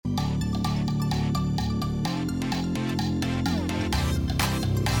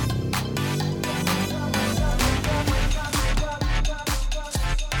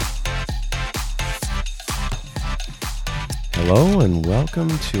Hello and welcome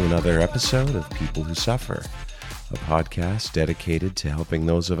to another episode of People Who Suffer, a podcast dedicated to helping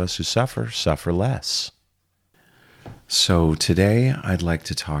those of us who suffer less. So today I'd like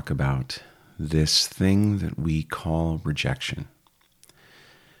to talk about this thing that we call rejection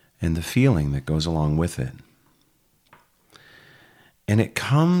and the feeling that goes along with it. And it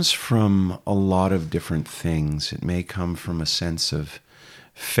comes from a lot of different things. It may come from a sense of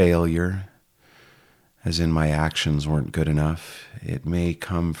failure, as in my actions weren't good enough. It may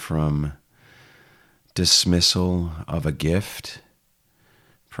come from dismissal of a gift.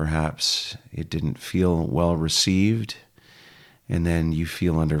 Perhaps it didn't feel well received, and then you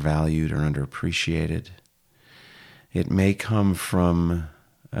feel undervalued or underappreciated. It may come from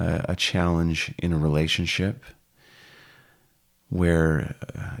a challenge in a relationship, where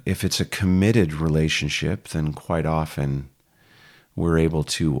if it's a committed relationship, then quite often we're able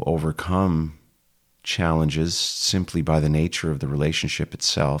to overcome challenges simply by the nature of the relationship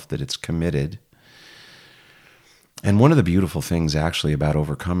itself, that it's committed. And one of the beautiful things actually about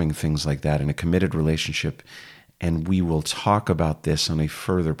overcoming things like that in a committed relationship, and we will talk about this on a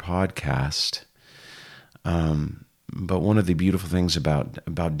further podcast, but one of the beautiful things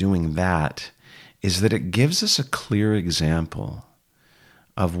about doing that is that it gives us a clear example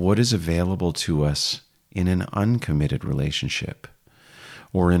of what is available to us in an uncommitted relationship,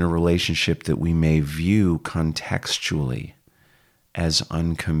 or in a relationship that we may view contextually as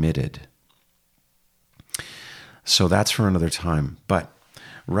uncommitted. So that's for another time. But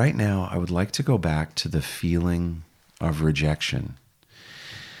right now, I would like to go back to the feeling of rejection.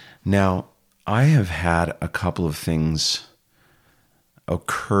 Now, I have had a couple of things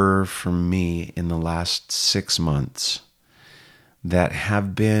occur for me in the last 6 months that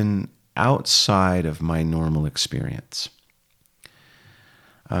have been outside of my normal experience.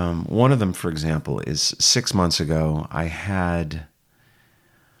 One of them, for example, is 6 months ago, I had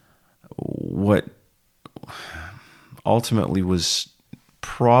what ultimately was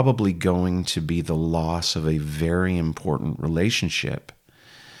probably going to be the loss of a very important relationship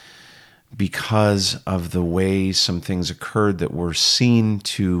because of the way some things occurred that were seen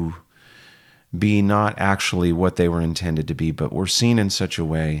to be not actually what they were intended to be, but were seen in such a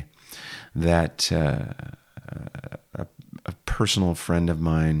way that a personal friend of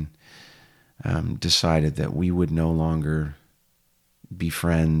mine decided that we would no longer be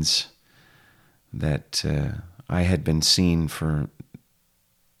friends, that I had been seen for,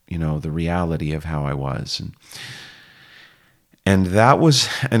 the reality of how I was. And that was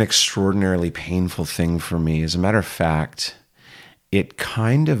an extraordinarily painful thing for me. As a matter of fact, it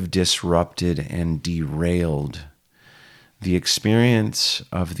kind of disrupted and derailed the experience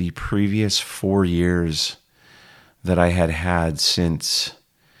of the previous 4 years that I had had since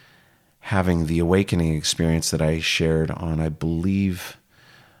having the awakening experience that I shared on, I believe,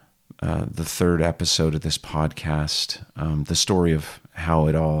 the 3rd episode of this podcast, the story of how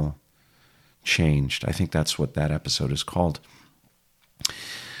it all changed. I think that's what that episode is called.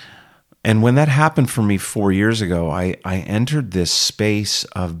 And when that happened for me 4 years ago, I entered this space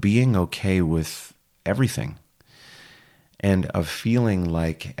of being okay with everything and of feeling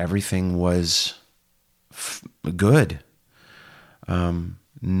like everything was good,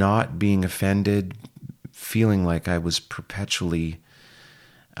 not being offended, feeling like I was perpetually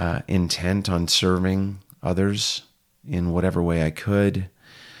intent on serving others in whatever way I could.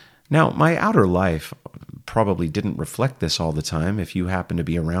 Now, my outer life probably didn't reflect this all the time. If you happen to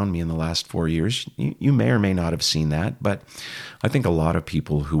be around me in the last 4 years, you may or may not have seen that, but I think a lot of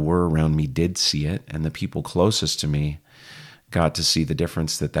people who were around me did see it, and the people closest to me got to see the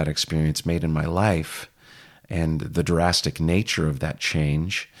difference that experience made in my life and the drastic nature of that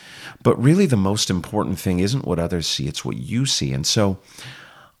change. But really the most important thing isn't what others see, it's what you see. And so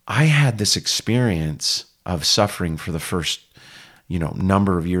I had this experience of suffering for the first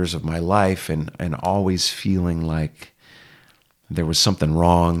number of years of my life, and always feeling like there was something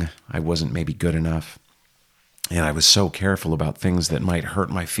wrong. I wasn't maybe good enough. And I was so careful about things that might hurt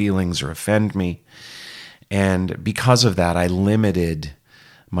my feelings or offend me. And because of that, I limited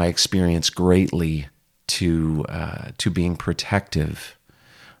my experience greatly to being protective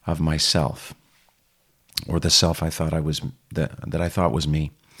of myself, or the self I thought I was, that I thought was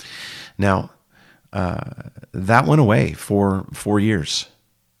me. Now, that went away for 4 years.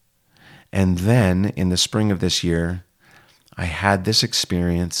 And then in the spring of this year, I had this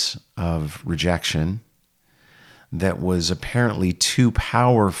experience of rejection that was apparently too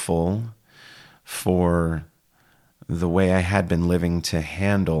powerful for the way I had been living to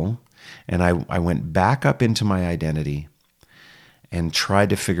handle. And I went back up into my identity and tried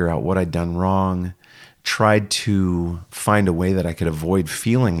to figure out what I'd done wrong, tried to find a way that I could avoid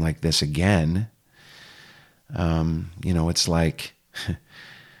feeling like this again.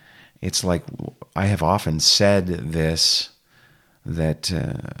 It's like, I have often said this, that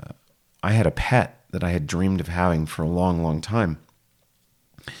I had a pet that I had dreamed of having for a long, long time.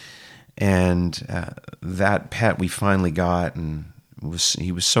 And that pet we finally got, and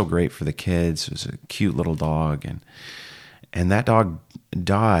he was so great for the kids. It was a cute little dog, and that dog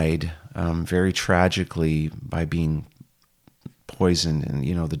died very tragically by being poisoned.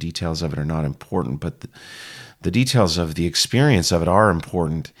 And the details of it are not important, but the details of the experience of it are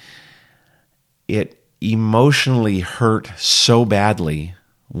important. It emotionally hurt so badly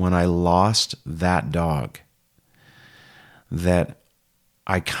when I lost that dog that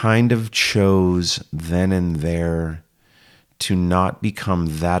I kind of chose then and there to not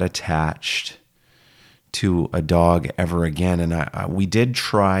become that attached to a dog ever again. And we did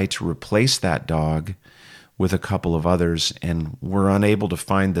try to replace that dog with a couple of others, and were unable to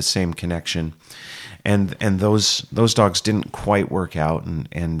find the same connection. And those dogs didn't quite work out,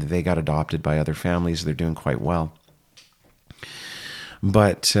 and they got adopted by other families. They're doing quite well.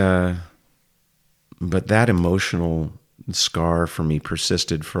 But that emotional scar for me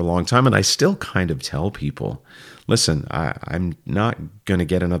persisted for a long time, and I still kind of tell people, listen, I'm not going to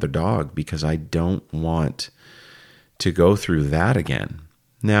get another dog because I don't want to go through that again.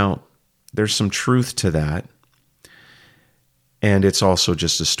 Now, there's some truth to that, and it's also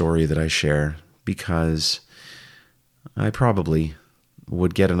just a story that I share because I probably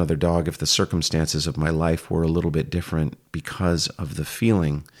would get another dog if the circumstances of my life were a little bit different because of the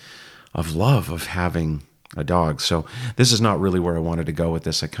feeling of love of having a dog. So this is not really where I wanted to go with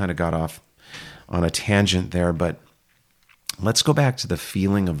this. I kind of got off on a tangent there, but let's go back to the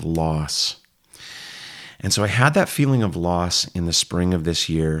feeling of loss. And so I had that feeling of loss in the spring of this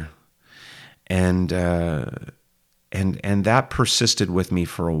year, and that persisted with me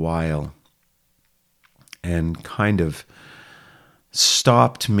for a while and kind of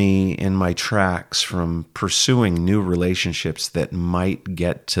stopped me in my tracks from pursuing new relationships that might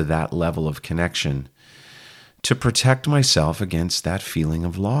get to that level of connection, to protect myself against that feeling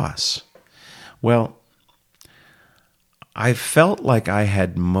of loss. Well, I felt like I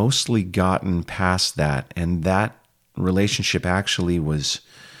had mostly gotten past that, and that relationship actually was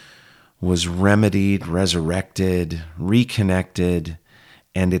remedied, resurrected, reconnected,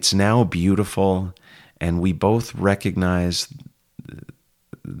 and it's now beautiful, and we both recognize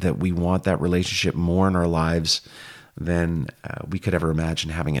that we want that relationship more in our lives than we could ever imagine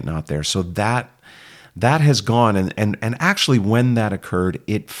having it not there. So that has gone, and actually when that occurred,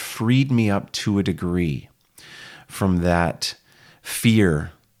 it freed me up to a degree from that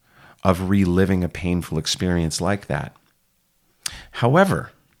fear of reliving a painful experience like that.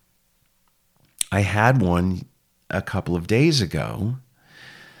 However, I had one a couple of days ago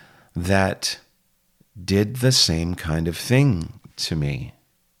that did the same kind of thing to me.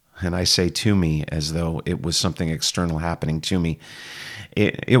 And I say to me as though it was something external happening to me.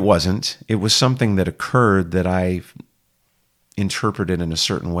 It wasn't. It was something that occurred that I interpreted in a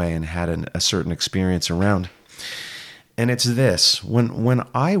certain way and had a certain experience around. And it's this: when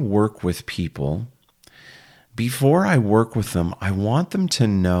I work with people, before I work with them, I want them to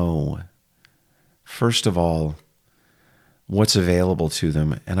know, first of all, what's available to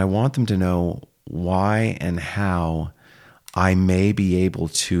them. And I want them to know why and how I may be able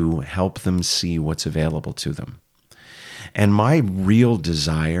to help them see what's available to them. And my real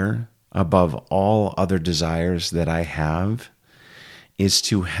desire, above all other desires that I have, is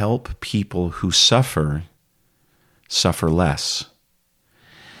to help people who suffer less.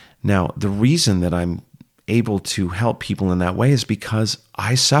 Now, the reason that I'm able to help people in that way is because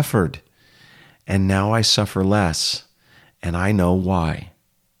I suffered, and now I suffer less, and I know why.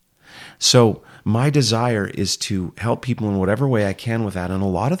 So my desire is to help people in whatever way I can with that. And a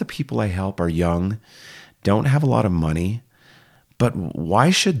lot of the people I help are young, don't have a lot of money, but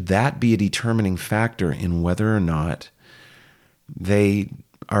why should that be a determining factor in whether or not they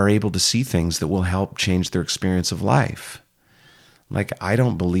are able to see things that will help change their experience of life? Like, I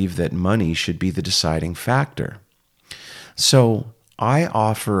don't believe that money should be the deciding factor. So I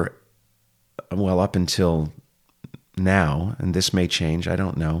offer, well, up until now, and this may change, I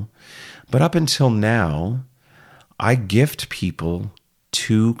don't know, but up until now, I gift people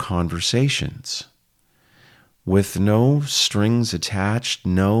 2 conversations with no strings attached,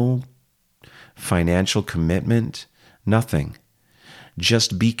 no financial commitment, nothing.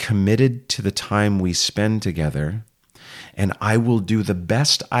 Just be committed to the time we spend together, and I will do the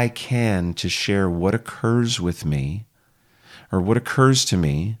best I can to share what occurs with me, or what occurs to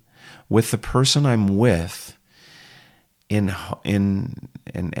me, with the person I'm with, and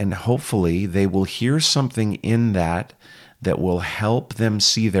hopefully they will hear something in that will help them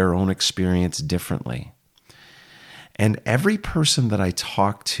see their own experience differently. And every person that I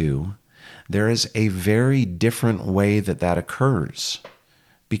talk to, there is a very different way that occurs,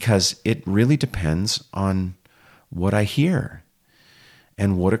 because it really depends on what I hear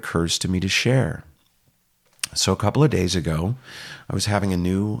and what occurs to me to share. So a couple of days ago, I was having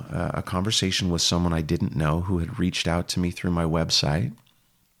a conversation with someone I didn't know who had reached out to me through my website.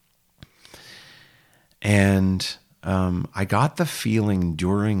 And I got the feeling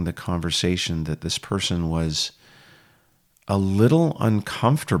during the conversation that this person was a little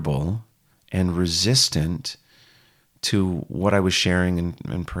uncomfortable and resistant to what I was sharing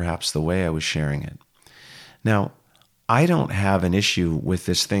and perhaps the way I was sharing it. Now, I don't have an issue with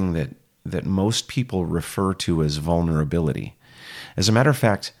this thing that most people refer to as vulnerability. As a matter of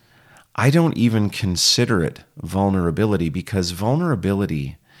fact, I don't even consider it vulnerability, because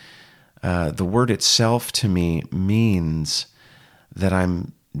vulnerability, the word itself to me means that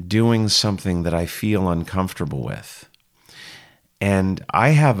I'm doing something that I feel uncomfortable with. And I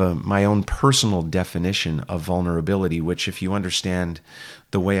have my own personal definition of vulnerability, which, if you understand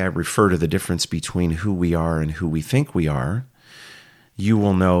the way I refer to the difference between who we are and who we think we are, you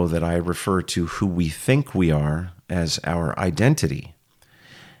will know that I refer to who we think we are as our identity.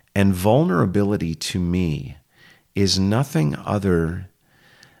 And vulnerability to me is nothing other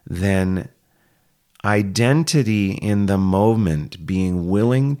than identity in the moment being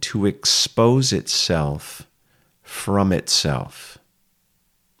willing to expose itself from itself.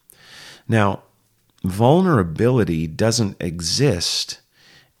 Now, vulnerability doesn't exist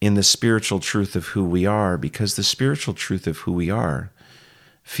in the spiritual truth of who we are, because the spiritual truth of who we are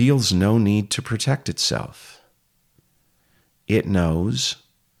feels no need to protect itself. It knows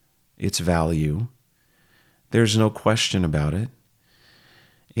its value. There's no question about it.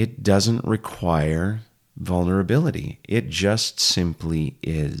 It doesn't require vulnerability. It just simply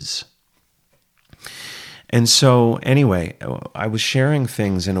is. And so, anyway, I was sharing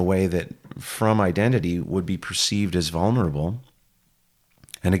things in a way that from identity would be perceived as vulnerable.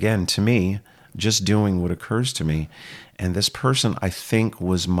 And again, to me, just doing what occurs to me. And this person, I think,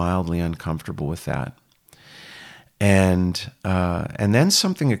 was mildly uncomfortable with that. And then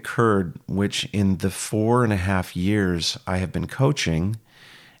something occurred, which in the 4.5 years I have been coaching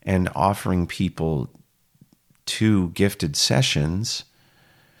and offering people 2 gifted sessions,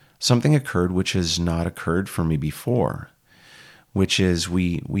 something occurred which has not occurred for me before, which is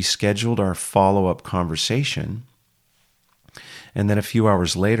we scheduled our follow-up conversation. And then a few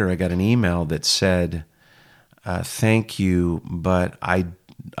hours later, I got an email that said, thank you, but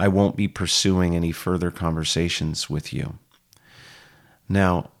I won't be pursuing any further conversations with you.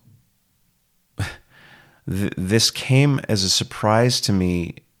 Now, this came as a surprise to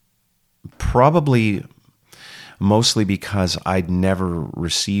me, probably mostly because I'd never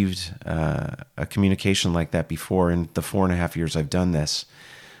received a communication like that before. In the 4.5 years I've done this,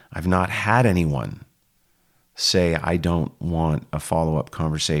 I've not had anyone say, I don't want a follow-up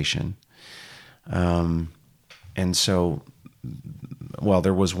conversation. And so, well,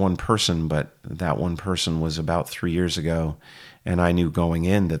 there was one person, but that one person was about 3 years ago, and I knew going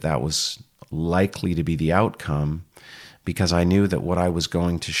in that was likely to be the outcome, because I knew that what I was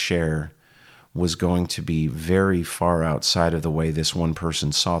going to share was going to be very far outside of the way this one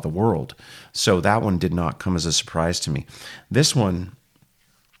person saw the world. So that one did not come as a surprise to me. This one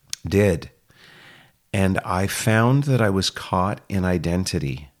did. And I found that I was caught in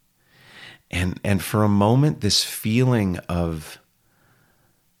identity. And for a moment, this feeling of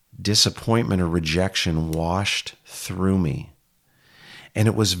disappointment or rejection washed through me. And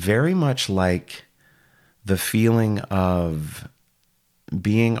it was very much like the feeling of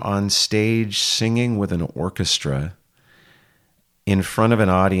being on stage singing with an orchestra in front of an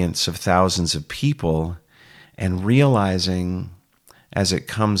audience of thousands of people, and realizing as it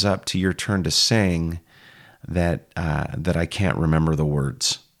comes up to your turn to sing that I can't remember the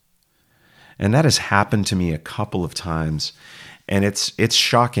words. And that has happened to me a couple of times, and it's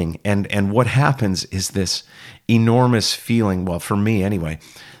shocking. And what happens is this enormous feeling, well, for me anyway,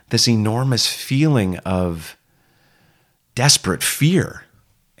 this enormous feeling of desperate fear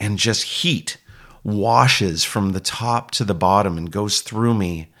and just heat washes from the top to the bottom and goes through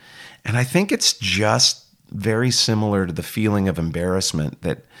me. And I think it's just very similar to the feeling of embarrassment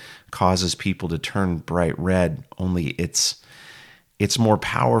that causes people to turn bright red, only it's more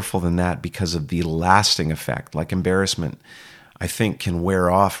powerful than that because of the lasting effect. Like embarrassment, I think, can wear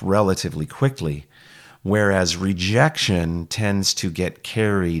off relatively quickly, whereas rejection tends to get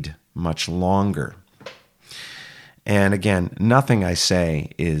carried much longer. And again, nothing I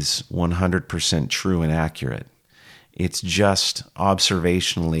say is 100% true and accurate. It's just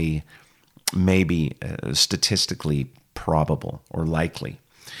observationally, maybe statistically probable or likely.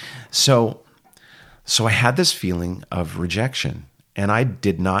 So I had this feeling of rejection, and I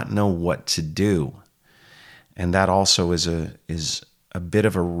did not know what to do. And that also is a bit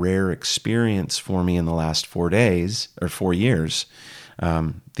of a rare experience for me in the last 4 years.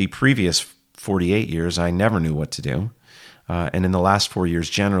 The previous 48 years, I never knew what to do. And in the last 4 years,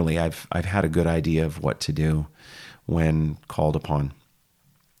 generally, I've had a good idea of what to do when called upon.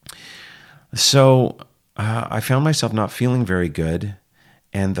 So I found myself not feeling very good.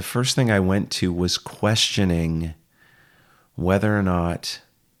 And the first thing I went to was questioning whether or not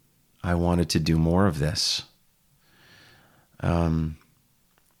I wanted to do more of this.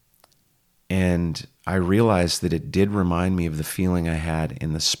 And I realized that it did remind me of the feeling I had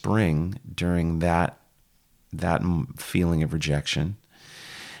in the spring during that feeling of rejection.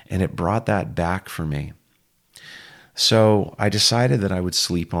 And it brought that back for me. So I decided that I would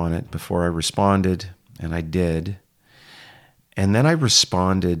sleep on it before I responded, and I did. And then I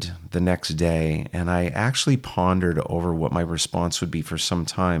responded the next day, and I actually pondered over what my response would be for some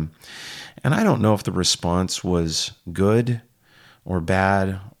time. And I don't know if the response was good or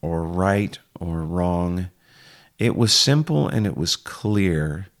bad or right or wrong. It was simple and it was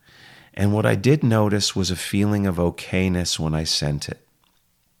clear. And what I did notice was a feeling of okayness when I sent it.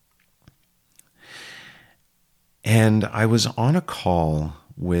 And I was on a call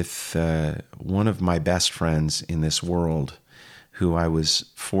with one of my best friends in this world, who I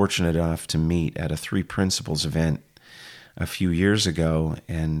was fortunate enough to meet at a Three Principles event a few years ago,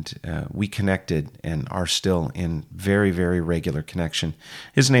 and we connected and are still in very, very regular connection.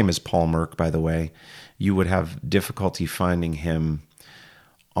 His name is Paul Merck, by the way. You would have difficulty finding him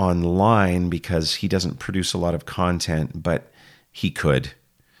online because he doesn't produce a lot of content, but he could.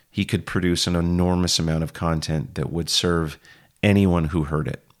 He could produce an enormous amount of content that would serve anyone who heard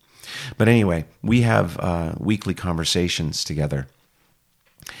it. But anyway, we have weekly conversations together.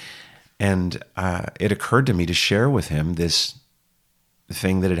 And it occurred to me to share with him this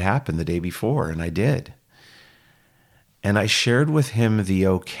thing that had happened the day before, and I did. And I shared with him the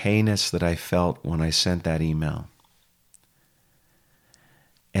okayness that I felt when I sent that email.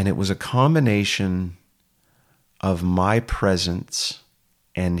 And it was a combination of my presence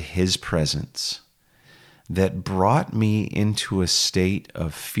and his presence that brought me into a state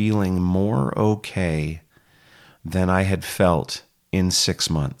of feeling more okay than I had felt in 6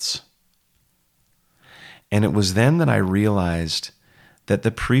 months. And it was then that I realized that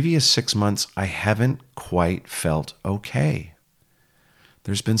the previous 6 months I haven't quite felt okay.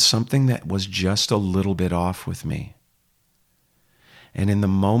 There's been something that was just a little bit off with me. And in the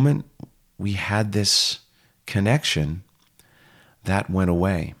moment we had this connection, that went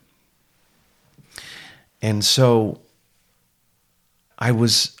away. And so I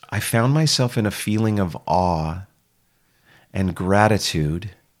found myself in a feeling of awe and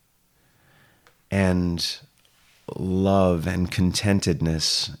gratitude and love and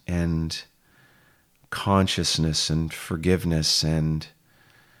contentedness and consciousness and forgiveness and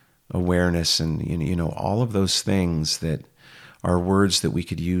awareness and all of those things that are words that we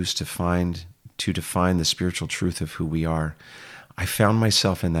could use to define the spiritual truth of who we are. I found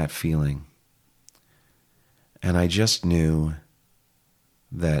myself in that feeling. And I just knew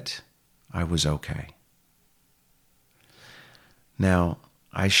that I was okay. Now,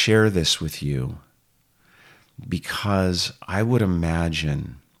 I share this with you because I would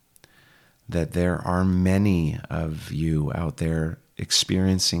imagine that there are many of you out there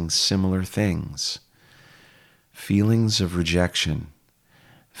experiencing similar things. Feelings of rejection,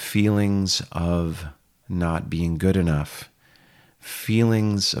 feelings of not being good enough,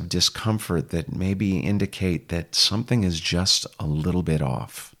 feelings of discomfort that maybe indicate that something is just a little bit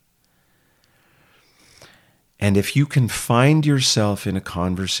off. And if you can find yourself in a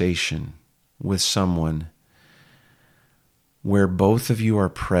conversation with someone where both of you are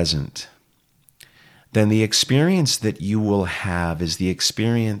present, then the experience that you will have is the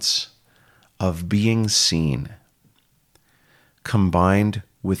experience of being seen, combined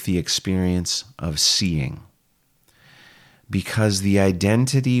with the experience of seeing. Because the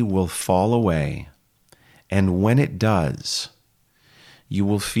identity will fall away, and when it does, you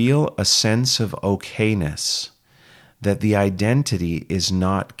will feel a sense of okayness that the identity is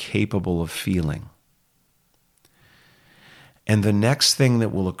not capable of feeling. And the next thing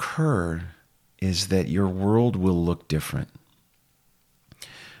that will occur is that your world will look different.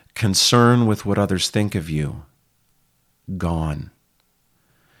 Concern with what others think of you, gone.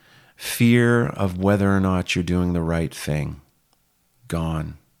 Fear of whether or not you're doing the right thing,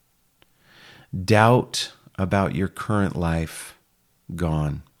 gone. Doubt about your current life,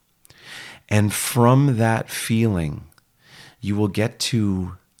 gone. And from that feeling, you will get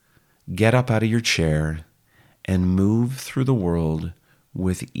to get up out of your chair and move through the world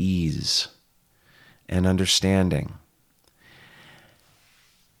with ease and understanding.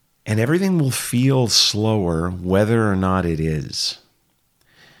 And everything will feel slower whether or not it is.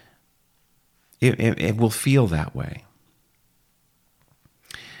 It will feel that way.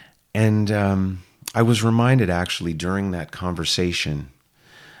 And I was reminded actually during that conversation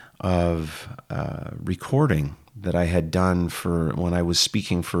of recording that I had done for when I was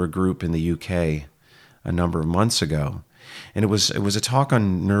speaking for a group in the UK a number of months ago. And it was a talk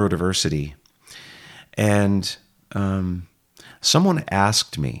on neurodiversity. And someone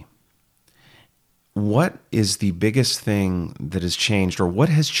asked me, what is the biggest thing that has changed, or what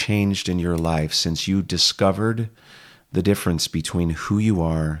has changed in your life since you discovered the difference between who you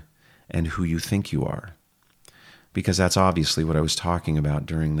are and who you think you are? Because that's obviously what I was talking about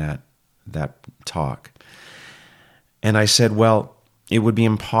during that talk. And I said, well, it would be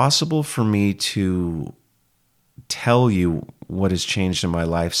impossible for me to tell you what has changed in my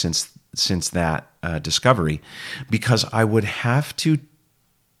life since that discovery, because I would have to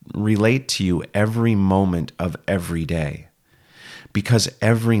relate to you every moment of every day. Because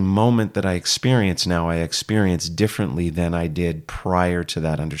every moment that I experience now, I experience differently than I did prior to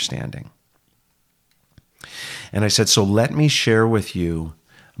that understanding. And I said, so let me share with you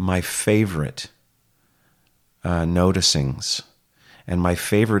my favorite noticings and my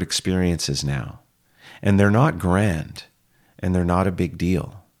favorite experiences now. And they're not grand, and they're not a big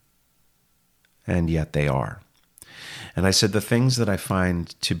deal. And yet they are. And I said, the things that I find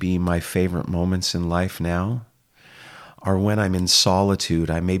to be my favorite moments in life now are when I'm in solitude.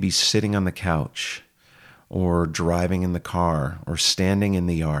 I may be sitting on the couch or driving in the car or standing in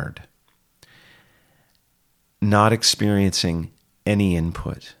the yard, not experiencing any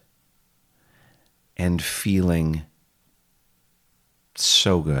input and feeling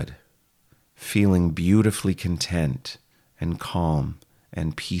so good, feeling beautifully content and calm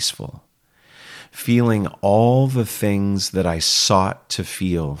and peaceful, feeling all the things that I sought to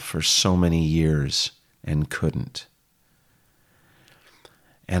feel for so many years and couldn't.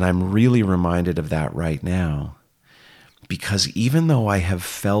 And I'm really reminded of that right now, because even though I have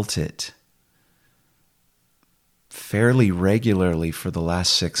felt it fairly regularly for the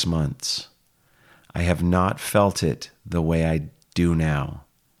last 6 months, I have not felt it the way I do now,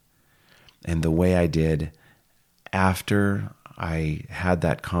 and the way I did after I had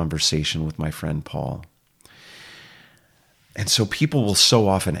that conversation with my friend Paul. And so people will so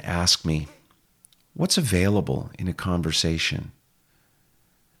often ask me, what's available in a conversation?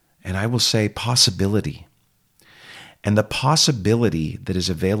 And I will say possibility. And the possibility that is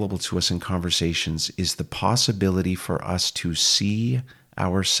available to us in conversations is the possibility for us to see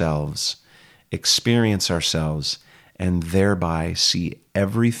ourselves, experience ourselves, and thereby see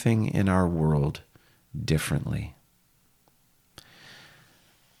everything in our world differently.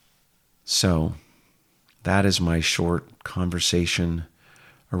 So, that is my short conversation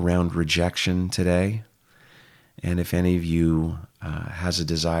around rejection today. And if any of you has a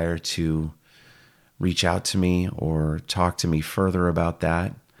desire to reach out to me or talk to me further about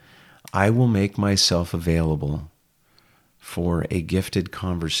that, I will make myself available for a gifted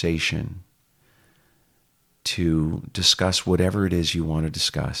conversation to discuss whatever it is you want to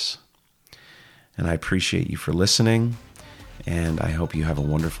discuss. And I appreciate you for listening, and I hope you have a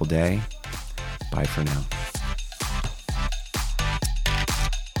wonderful day. Bye for now.